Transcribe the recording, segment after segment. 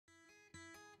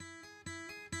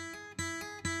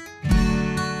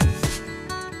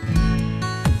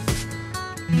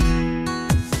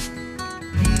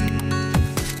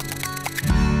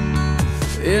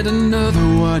and another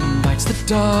one bites the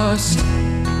dust.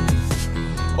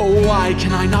 Oh, why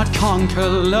can I not conquer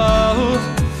love?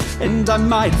 And I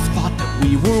might have thought that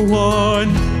we were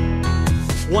one.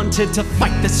 Wanted to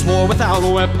fight this war without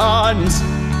weapons,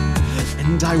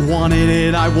 and I wanted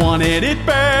it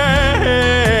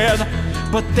bad.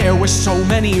 But there were so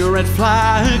many red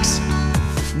flags.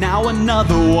 Now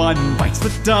another one bites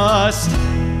the dust.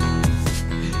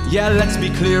 Yeah, let's be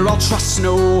clear, I'll trust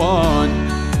no one.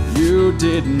 You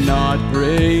did not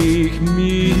break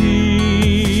me.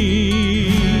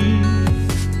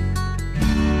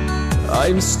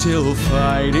 I'm still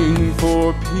fighting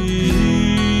for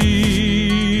peace.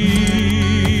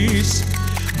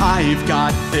 I've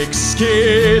got thick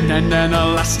skin and an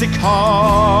elastic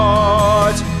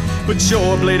heart, but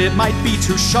your blade, it might be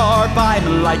too sharp.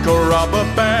 I'm like a rubber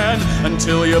band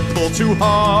until you pull too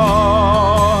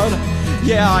hard.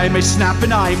 Yeah, I may snap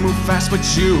and I move fast, but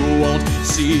you won't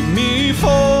see me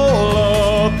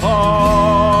fall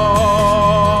apart.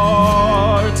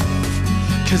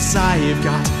 'Cause I've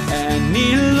got an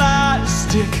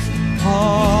elastic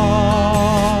heart.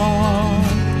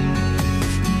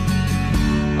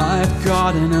 I've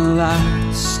got an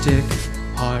elastic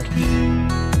heart.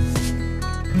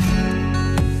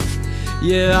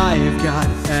 Yeah, I've got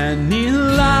an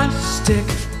elastic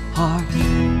heart.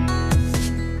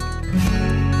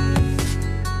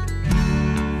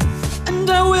 And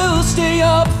I will stay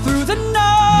up through the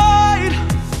night.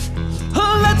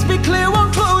 Let's be clear,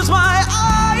 won't close my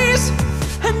eyes.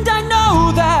 And I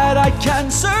know that I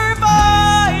can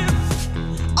survive.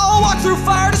 I'll walk through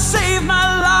fire to save my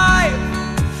life.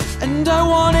 And I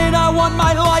want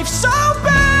my life so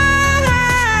bad.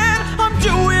 I'm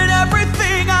doing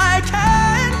everything I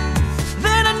can.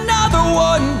 Then another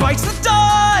one bites the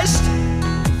dust.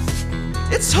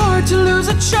 It's hard to lose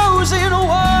a chosen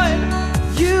one.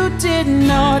 You did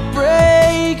not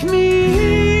break me.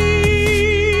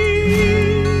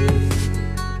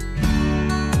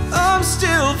 I'm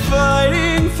still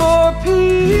fighting for peace.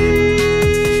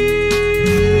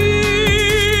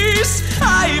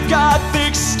 I've got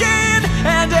thick skin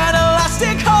and an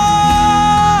elastic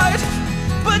heart,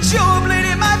 but your blade,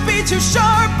 it might be too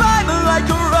sharp. I'm like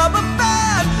a rubber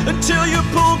band until you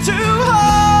pull too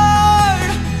hard.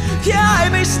 Yeah, I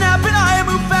may snap and I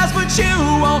move fast, but you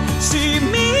won't see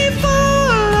me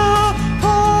fall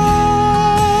apart.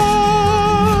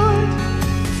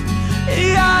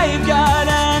 Yeah, I've got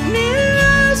an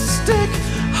elastic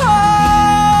heart.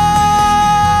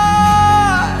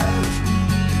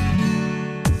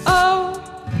 Oh,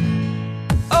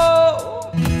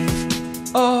 oh,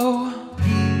 oh,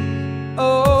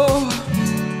 oh,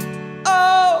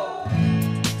 oh,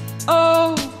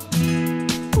 oh,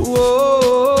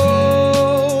 whoa.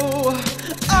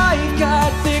 I've got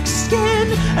thick skin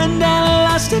and an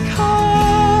elastic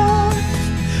heart,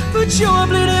 but your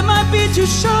blade, it might be too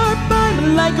sharp.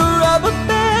 I'm like a rubber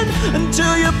band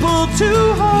until you pull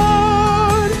too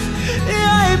hard.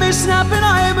 Yeah, I may snap and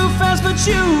I move fast, but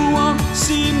you won't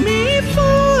see me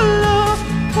fall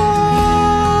apart.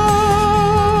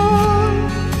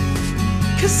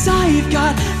 'Cause I've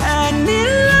got an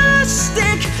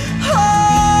elastic heart.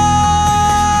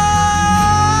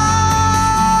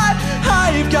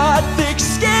 I've got thick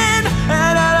skin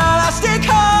and an elastic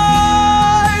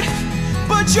heart,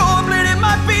 but your blade, it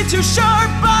might be too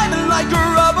sharp. I'm like a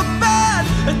rubber band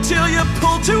until you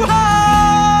pull too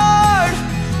hard.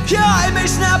 Yeah, I may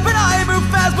snap and I move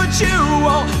fast, but you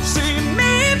won't see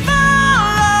me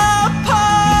fall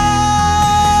apart.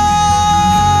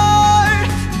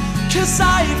 'Cause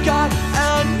I've got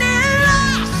an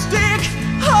elastic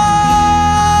heart.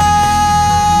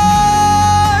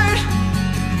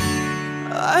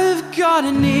 I've got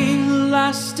an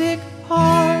elastic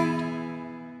heart.